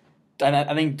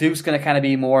I think Duke's going to kind of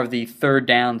be more of the third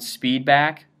down speed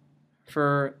back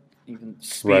for even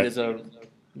speed as a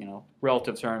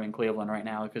relative term in Cleveland right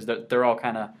now because they're all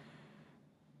kind of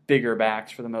bigger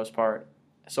backs for the most part.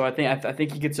 So I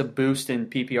think he gets a boost in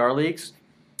PPR leagues,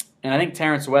 and I think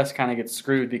Terrence West kind of gets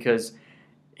screwed because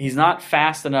he's not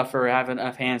fast enough or have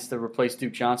enough hands to replace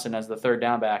Duke Johnson as the third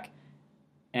down back,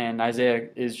 and Isaiah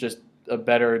is just a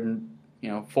better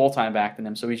full-time back than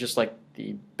him. So he's just like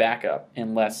the backup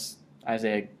unless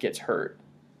Isaiah gets hurt.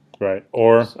 Right.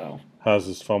 Or So has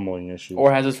his fumbling issues.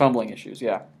 or has his fumbling issues.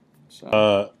 Yeah.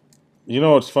 So You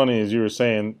know what's funny is you were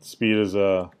saying speed is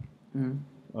a, Mhm.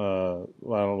 I don't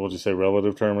know, what did you say,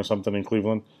 relative term or something in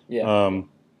Cleveland? yeah.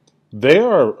 They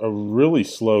are a really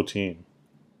slow team.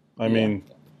 I mean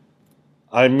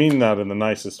that in the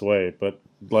nicest way, but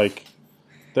like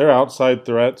their outside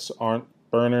threats aren't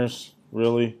burners,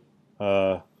 really.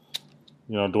 Dwayne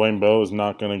Bowe is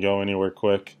not going to go anywhere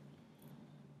quick.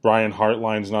 Brian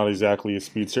Hartline's not exactly a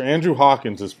speedster. Andrew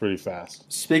Hawkins is pretty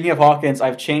fast. Speaking of Hawkins,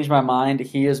 I've changed my mind.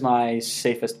 He is my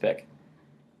safest pick.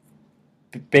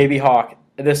 Baby Hawk.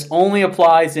 This only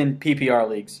applies in PPR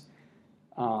leagues.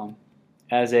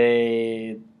 As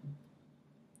a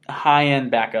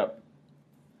high-end backup.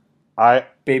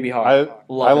 Baby Hawk. I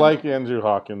Love him. like Andrew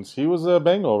Hawkins. He was a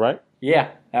Bengal, right? Yeah,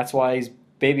 that's why he's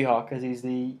Baby Hawk, because he's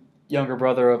the younger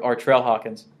brother of Artrell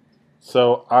Hawkins.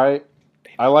 So I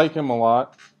like him a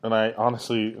lot, and I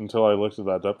honestly, until I looked at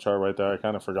that depth chart right there, I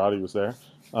kind of forgot he was there.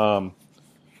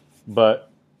 But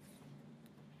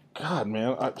God,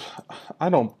 man, I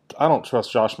don't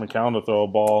trust Josh McCown to throw a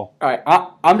ball. All right,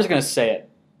 I'm just gonna say it.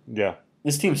 Yeah,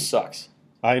 This team sucks.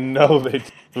 I know they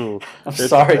do. I'm It's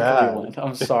sorry, bad. Cleveland.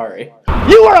 I'm sorry.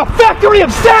 You are a factory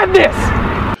of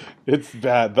sadness! It's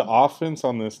bad. The offense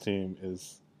on this team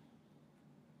is.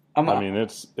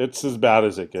 It's as bad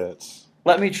as it gets.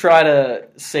 Let me try to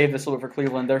save this a little bit for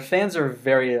Cleveland. Their fans are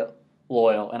very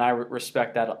loyal, and I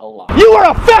respect that a lot. You are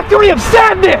a factory of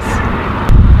sadness!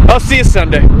 I'll see you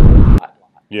Sunday.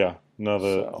 Yeah, no,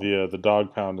 the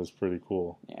dog pound is pretty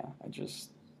cool. Yeah,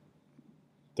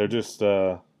 They're just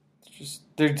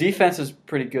their defense is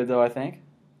pretty good, though, I think.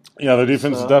 yeah, their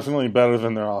defense So- is definitely better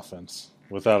than their offense,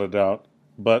 without a doubt.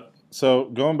 But so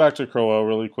going back to Crowell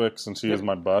really quick, since he is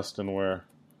my bust, and we're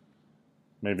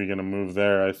maybe going to move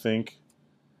there. I think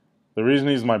the reason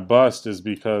he's my bust is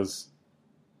because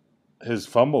his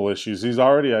fumble issues. He's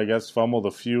already, I guess, fumbled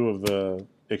a few of the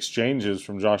exchanges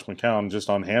from Josh McCown just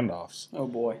on handoffs Oh,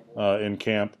 boy. in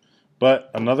camp.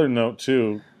 But another note,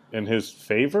 too, in his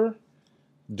favor,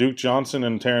 Duke Johnson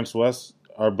and Terrence West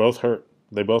are both hurt.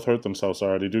 They both hurt themselves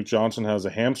already. Duke Johnson has a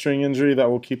hamstring injury that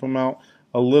will keep him out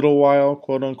a little while,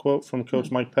 quote-unquote, from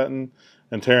Coach Mike Pettin.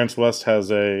 And Terrence West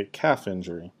has a calf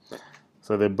injury.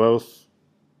 So they both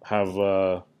have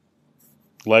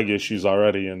leg issues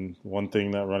already, and one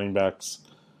thing that running backs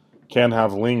can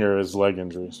have linger is leg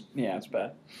injuries. Yeah, it's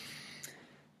bad.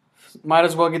 Might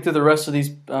as well get through the rest of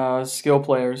these skill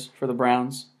players for the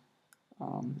Browns.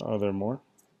 Are there more?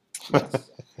 Yes.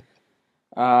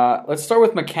 Let's start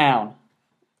with McCown.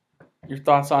 Your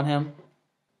thoughts on him?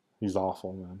 He's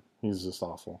awful, man. He's just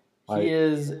awful. He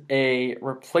is a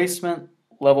replacement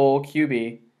level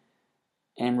QB,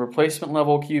 and replacement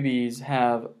level QBs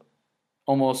have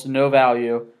almost no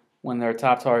value when their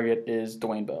top target is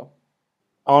Dwayne Bowe.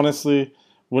 Honestly,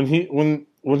 when he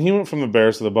went from the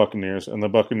Bears to the Buccaneers, and the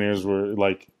Buccaneers were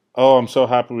like, "Oh, I'm so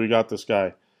happy we got this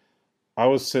guy," I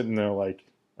was sitting there like,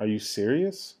 "Are you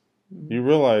serious?" You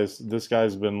realize this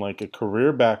guy's been like a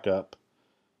career backup,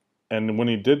 and when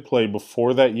he did play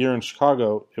before that year in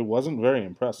Chicago, it wasn't very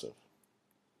impressive.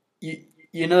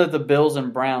 You know that the Bills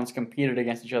and Browns competed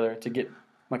against each other to get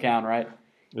McCown, right?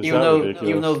 Is Even that though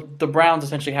ridiculous? the Browns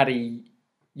essentially had a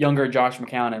younger Josh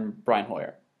McCown and Brian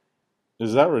Hoyer.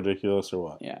 Is that ridiculous or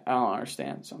what? Yeah, I don't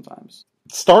understand sometimes.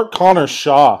 Start Connor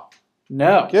Shaw.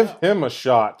 No. Give him a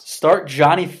shot. Start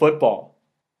Johnny Football.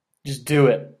 Just do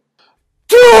it.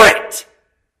 Do it!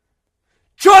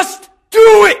 Just do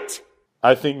it!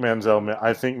 I think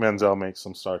Manziel makes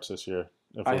some starts this year.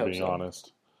 If I we're hope being so.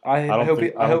 honest, I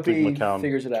hope he think McCown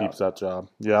figures it keeps out. that job.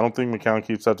 Yeah, I don't think McCown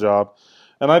keeps that job.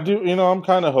 And I do, I'm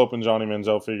kind of hoping Johnny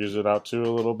Manziel figures it out too a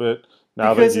little bit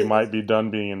now Because that he might be done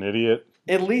being an idiot.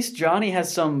 At least Johnny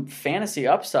has some fantasy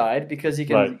upside because he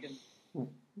can Right.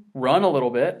 run a little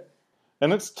bit.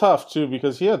 And it's tough too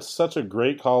because he had such a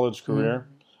great college career.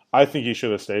 I think he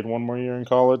should have stayed one more year in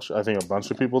college. I think a bunch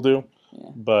of people do. Yeah.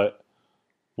 But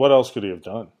what else could he have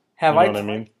done? Have You know I what I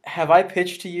mean? Have I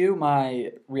pitched to you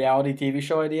my reality TV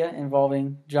show idea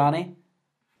involving Johnny?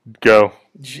 Go.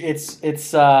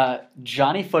 It's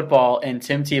Johnny Football and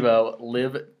Tim Tebow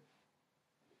live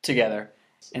together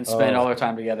and spend all their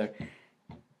time together.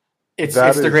 It's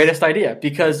the greatest idea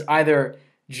because either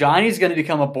Johnny's going to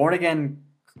become a born again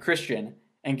Christian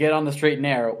and get on the straight and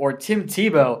narrow, or Tim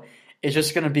Tebow is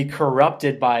just going to be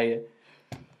corrupted by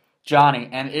Johnny,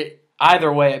 and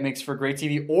either way it makes for great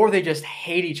TV. Or they just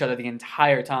hate each other the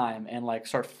entire time and like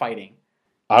start fighting.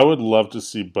 I would love to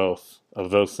see both of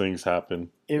those things happen.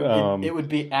 It would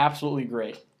be absolutely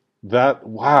great.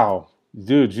 Wow,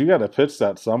 dude, you got to pitch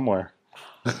that somewhere.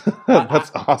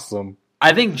 That's awesome.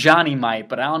 I think Johnny might,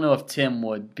 but I don't know if Tim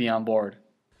would be on board.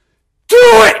 Do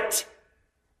it!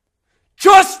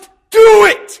 Just do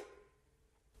it!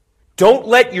 Don't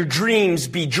let your dreams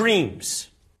be dreams.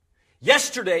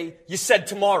 Yesterday, you said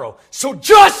tomorrow. So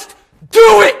just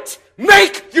do it!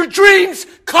 Make your dreams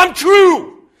come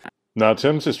true! No,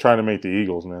 Tim's just trying to make the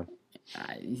Eagles, man.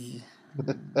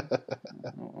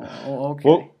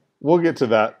 Okay. We'll get to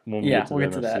that when we Yeah, get to we'll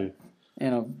the get to NFC. that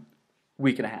in a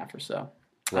week and a half or so.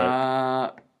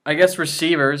 Right. I guess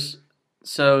receivers.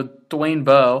 So Dwayne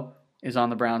Bowe is on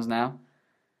the Browns now.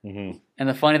 Mm-hmm. And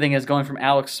the funny thing is, going from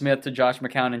Alex Smith to Josh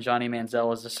McCown and Johnny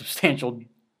Manziel is a substantial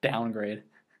downgrade.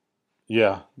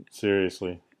 Yeah,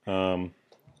 seriously. I'm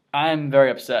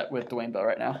very upset with Dwayne Bowe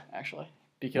right now, actually.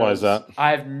 Because Why is that?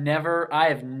 I have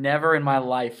never in my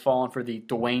life fallen for the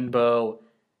Dwayne Bowe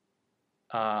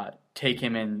take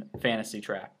him in fantasy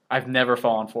trap. I've never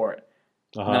fallen for it.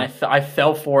 Uh-huh. And then I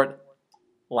fell for it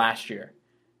last year.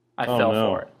 I fell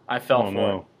for it. I spent I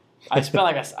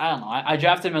don't know. I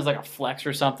drafted him as like a flex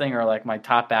or something, or like my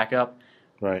top backup.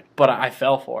 Right. But I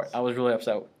fell for it. I was really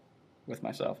upset with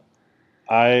myself.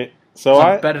 I'm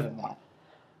better than that.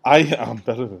 I'm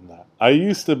better than that. I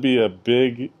used to be a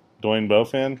big Dwayne Bowe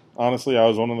fan. Honestly, I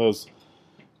was one of those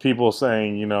people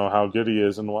saying, you know, how good he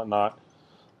is and whatnot.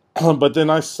 But then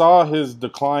I saw his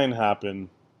decline happen,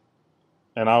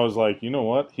 and I was like, you know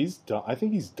what? He's done. I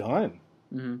think he's done.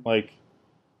 Mm-hmm. Like,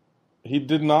 he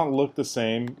did not look the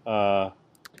same. I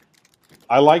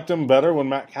liked him better when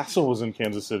Matt Castle was in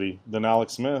Kansas City than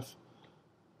Alex Smith.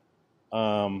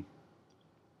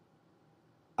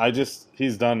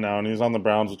 He's done now, and he's on the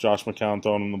Browns with Josh McCown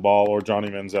throwing him the ball or Johnny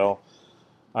Manziel.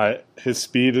 His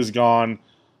speed is gone.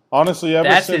 Honestly,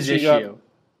 That's his issue.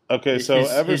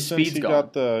 Ever since he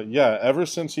got the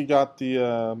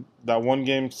that 1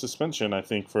 game suspension, I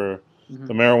think for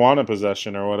the marijuana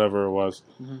possession or whatever it was,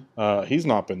 he's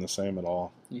not been the same at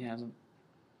all. He hasn't.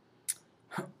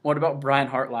 What about Brian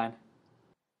Hartline?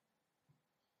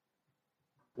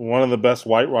 One of the best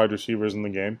white wide receivers in the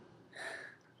game,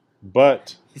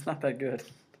 but He's not that good.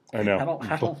 I know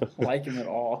I don't like him at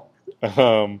all.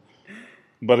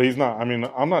 But he's not. I mean,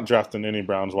 I'm not drafting any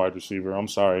Browns wide receiver. I'm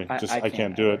sorry, I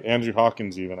can't do it. Andrew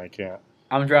Hawkins, even I can't.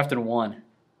 I'm drafting one.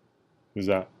 Who's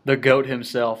that? The GOAT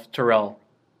himself, Terrell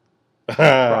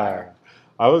Pryor.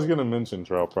 I was going to mention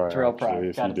Terrell Pryor. Terrell Pryor, actually,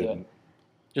 if you gotta do didn't. it.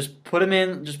 Just put him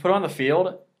on the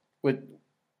field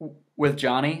with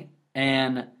Johnny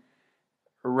and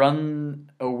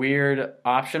run a weird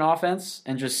option offense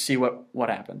and just see what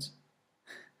happens.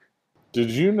 Did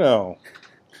you know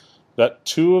that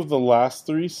 2 of the last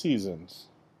 3 seasons,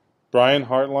 Brian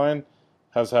Hartline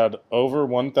has had over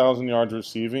 1,000 yards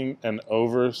receiving and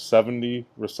over 70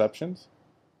 receptions?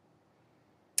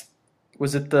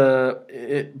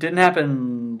 It didn't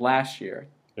happen last year.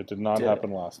 It did not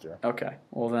happen last year. Okay.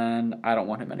 Well, then I don't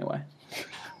want him anyway.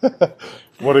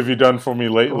 What have you done for me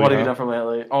lately? What have you done for me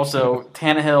lately? Also,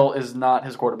 Tannehill is not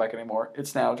his quarterback anymore.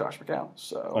 It's now Josh McCown.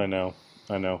 So I know.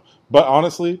 But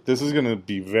honestly, this is going to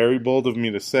be very bold of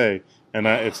me to say, and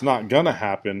it's not going to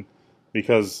happen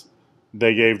because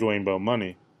they gave Dwayne Bowe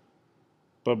money.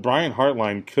 But Brian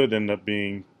Hartline could end up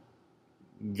being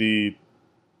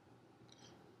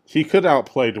he could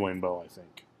outplay Dwayne Bowe, I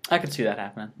think. I could see that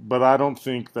happening. But I don't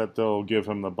think that they'll give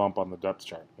him the bump on the depth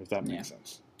chart, if that makes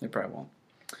sense. They probably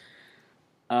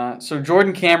won't. So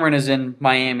Jordan Cameron is in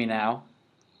Miami now.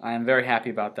 I am very happy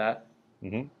about that.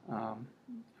 Mm-hmm.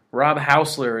 Rob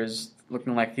Hausler is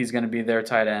looking like he's going to be their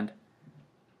tight end.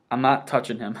 I'm not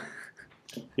touching him.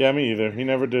 Yeah, me either. He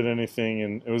never did anything,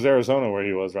 and it was Arizona where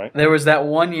he was, right? There was that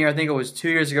one year, I think it was 2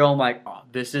 years ago, I'm like, oh,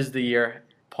 this is the year.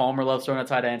 Palmer loves throwing at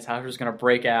tight ends. Hausler's going to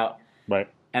break out. Right.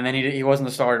 And then he wasn't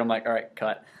the starter. I'm like, all right,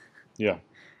 cut. Yeah.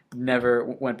 Never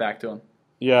went back to him.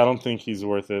 Yeah, I don't think he's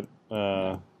worth it.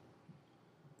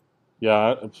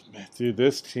 Yeah, dude,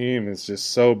 this team is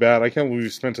just so bad. I can't believe we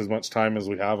spent as much time as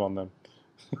we have on them.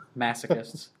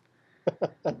 Masochists.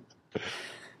 All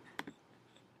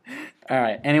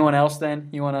right. Anyone else then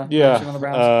you want to mention on the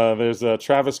Browns? There's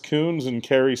Travis Coons and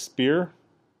Kerry Spear,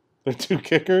 the 2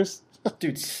 kickers.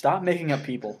 Dude, stop making up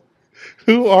people.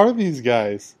 Who are these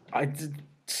guys?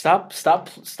 Stop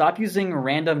using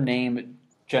random name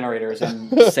generators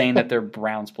and saying that they're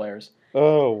Browns players.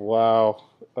 Oh, wow.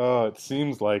 Oh, it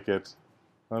seems like it.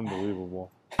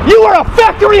 Unbelievable. You are a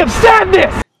factory of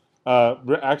sadness!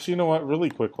 Actually, you know what? Really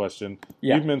quick question.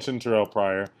 Yeah. You mentioned Terrell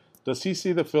Pryor. Does he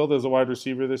see the field as a wide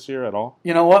receiver this year at all?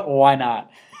 You know what? Why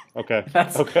not? Okay.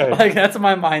 That's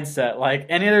my mindset. Like,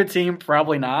 any other team,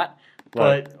 probably not.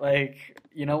 But,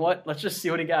 you know what? Let's just see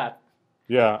what he got.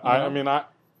 Yeah. You know?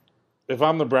 if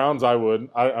I'm the Browns, I would.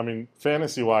 I mean,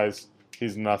 fantasy-wise,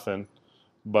 he's nothing.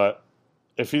 But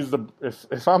if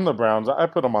I'm the Browns, I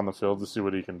put him on the field to see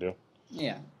what he can do.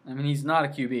 Yeah. I mean, he's not a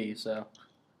QB, so.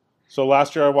 So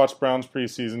last year I watched Browns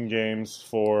preseason games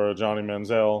for Johnny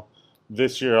Manziel.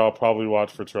 This year I'll probably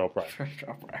watch for Terrell Pryor.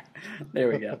 There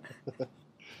we go. All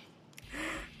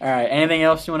right. Anything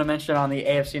else you want to mention on the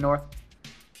AFC North?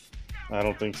 I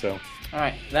don't think so. All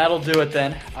right. That'll do it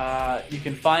then. You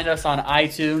can find us on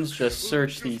iTunes. Just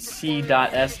search the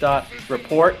C.S.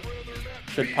 report.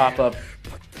 Should pop up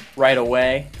right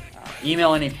away.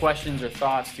 Email any questions or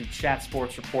thoughts to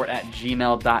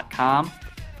chatsportsreport@gmail.com.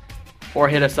 Or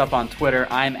hit us up on Twitter.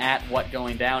 I'm at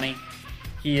WhatGoingDowney.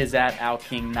 He is at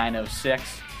AlKing906.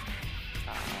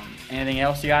 Anything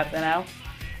else you got then, Al?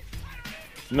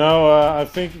 No, I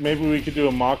think maybe we could do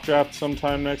a mock draft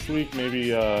sometime next week.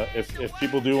 Maybe if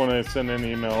people do want to send in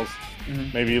emails,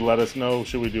 maybe let us know.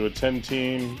 Should we do a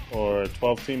 10-team or a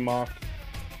 12-team mock?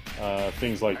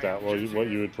 Things like that. What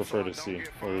you would prefer to see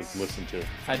or listen to.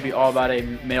 I'd be all about a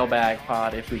mailbag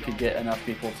pod if we could get enough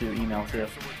people to email to.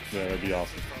 Yeah, that'd be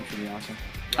awesome. Which would be awesome.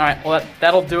 All right, well,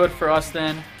 that'll do it for us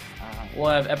then. We'll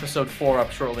have episode 4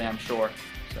 up shortly, I'm sure.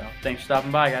 So thanks for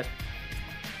stopping by, guys.